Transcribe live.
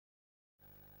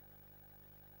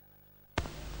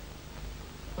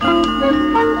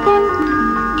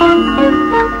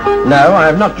No, I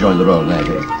have not joined the Royal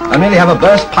Navy. I merely have a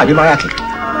burst pipe in my attic.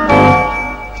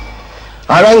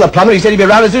 I rang the plumber. He said he'd be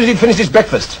round as soon as he'd finished his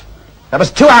breakfast. That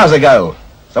was 2 hours ago.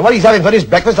 So what he's having for his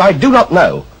breakfast, I do not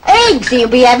know. Eggs? He'll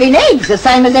be having eggs, the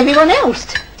same as everyone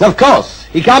else. Of course.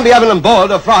 He can't be having them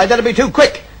boiled or fried. That'd be too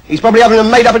quick. He's probably having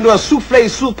them made up into a soufflé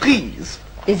surprise.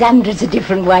 There's hundreds of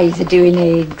different ways of doing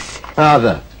eggs. Are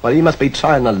there? Well, he must be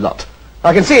trying a lot.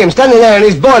 I can see him standing there in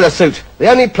his boiler suit. The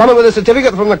only plumber with a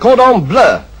certificate from the Cordon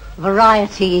Bleu.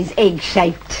 Variety is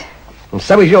egg-shaped. And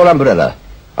so is your umbrella.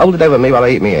 Hold it over me while I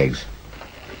eat me eggs.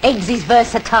 Eggs is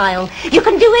versatile. You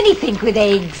can do anything with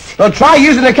eggs. Well, try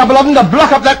using a couple of them to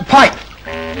block up that pipe.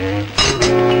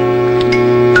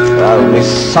 Oh, my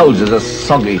soldiers are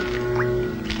soggy.